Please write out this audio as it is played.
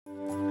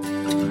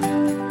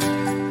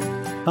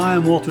Hi,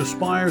 I'm Walter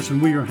Spires,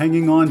 and we are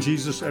hanging on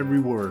Jesus every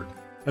word.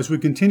 As we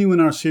continue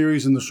in our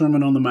series in the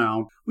Sermon on the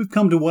Mount, we've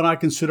come to what I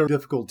consider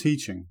difficult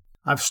teaching.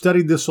 I've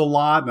studied this a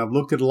lot, and I've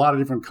looked at a lot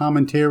of different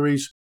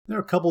commentaries. There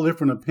are a couple of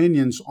different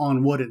opinions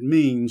on what it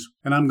means,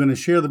 and I'm going to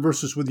share the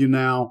verses with you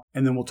now,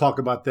 and then we'll talk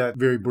about that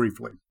very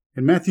briefly.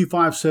 In Matthew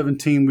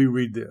 5:17, we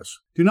read this,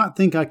 "Do not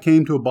think I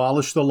came to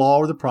abolish the law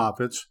or the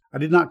prophets. I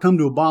did not come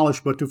to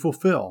abolish, but to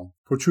fulfill.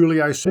 For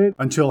truly I say,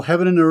 until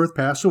heaven and earth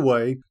pass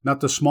away, not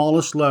the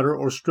smallest letter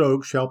or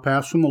stroke shall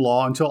pass from the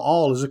law until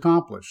all is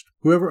accomplished.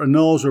 Whoever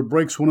annuls or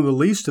breaks one of the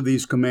least of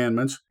these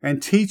commandments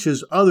and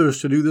teaches others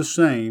to do the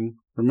same,"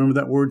 remember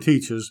that word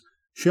teaches,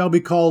 "shall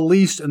be called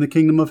least in the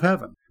kingdom of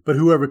heaven. But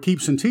whoever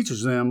keeps and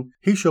teaches them,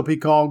 he shall be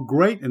called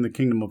great in the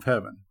kingdom of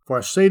heaven. For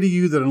I say to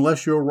you that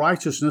unless your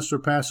righteousness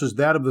surpasses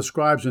that of the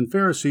scribes and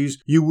Pharisees,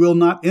 you will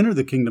not enter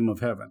the kingdom of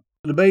heaven."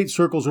 The debate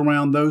circles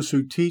around those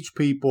who teach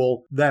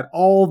people that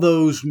all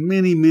those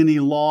many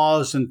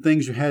laws and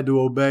things you had to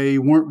obey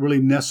weren't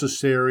really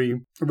necessary,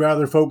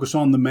 rather focus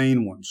on the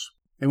main ones.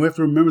 And we have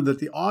to remember that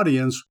the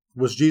audience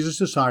was Jesus'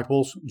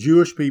 disciples,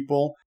 Jewish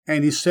people,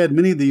 and he said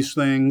many of these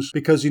things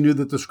because he knew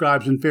that the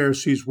scribes and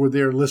Pharisees were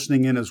there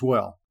listening in as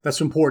well.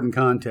 That's important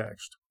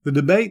context. The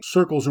debate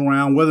circles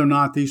around whether or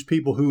not these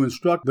people who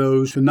instruct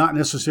those to not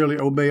necessarily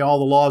obey all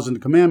the laws and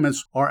the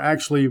commandments are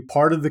actually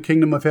part of the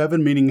kingdom of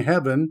heaven, meaning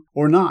heaven,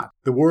 or not.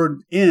 The word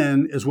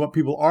 "in" is what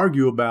people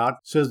argue about,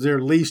 says they're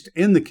least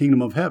in the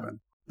kingdom of heaven.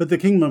 But the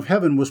kingdom of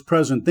heaven was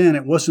present then.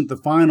 It wasn't the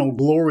final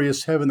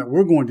glorious heaven that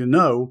we're going to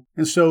know,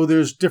 and so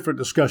there's different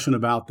discussion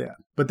about that.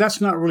 But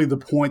that's not really the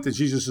point that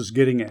Jesus is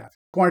getting at.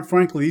 Quite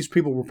frankly, these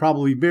people were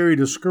probably very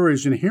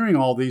discouraged in hearing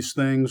all these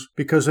things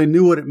because they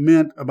knew what it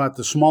meant about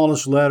the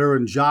smallest letter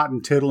and jot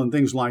and tittle and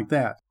things like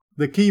that.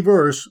 The key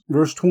verse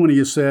 20,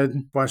 is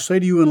said, "For I say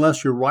to you,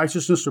 unless your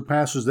righteousness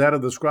surpasses that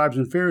of the scribes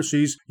and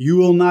Pharisees, you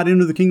will not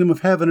enter the kingdom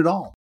of heaven at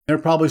all." They're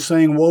probably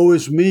saying, "Woe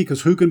is me,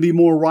 because who can be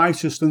more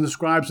righteous than the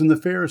scribes and the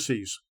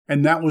Pharisees?"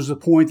 And that was the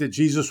point that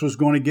Jesus was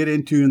going to get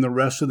into in the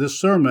rest of this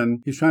sermon.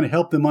 He's trying to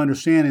help them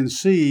understand and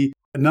see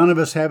none of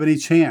us have any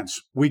chance.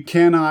 We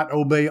cannot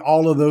obey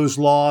all of those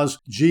laws.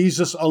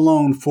 Jesus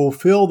alone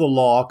fulfilled the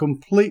law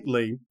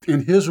completely,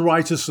 and his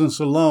righteousness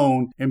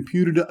alone,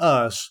 imputed to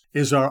us,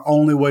 is our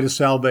only way to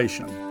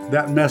salvation.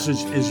 That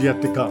message is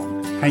yet to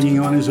come. Hanging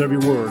on his every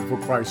word for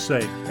Christ's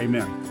sake.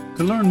 Amen.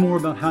 To learn more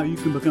about how you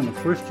can become a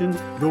Christian,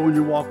 grow in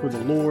your walk with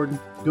the Lord,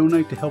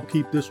 donate to help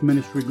keep this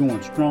ministry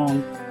going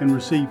strong, and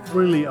receive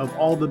freely of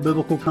all the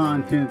biblical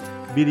content,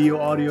 video,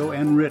 audio,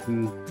 and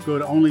written, go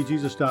to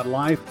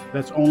onlyjesus.life.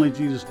 That's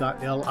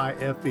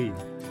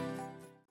onlyjesus.life.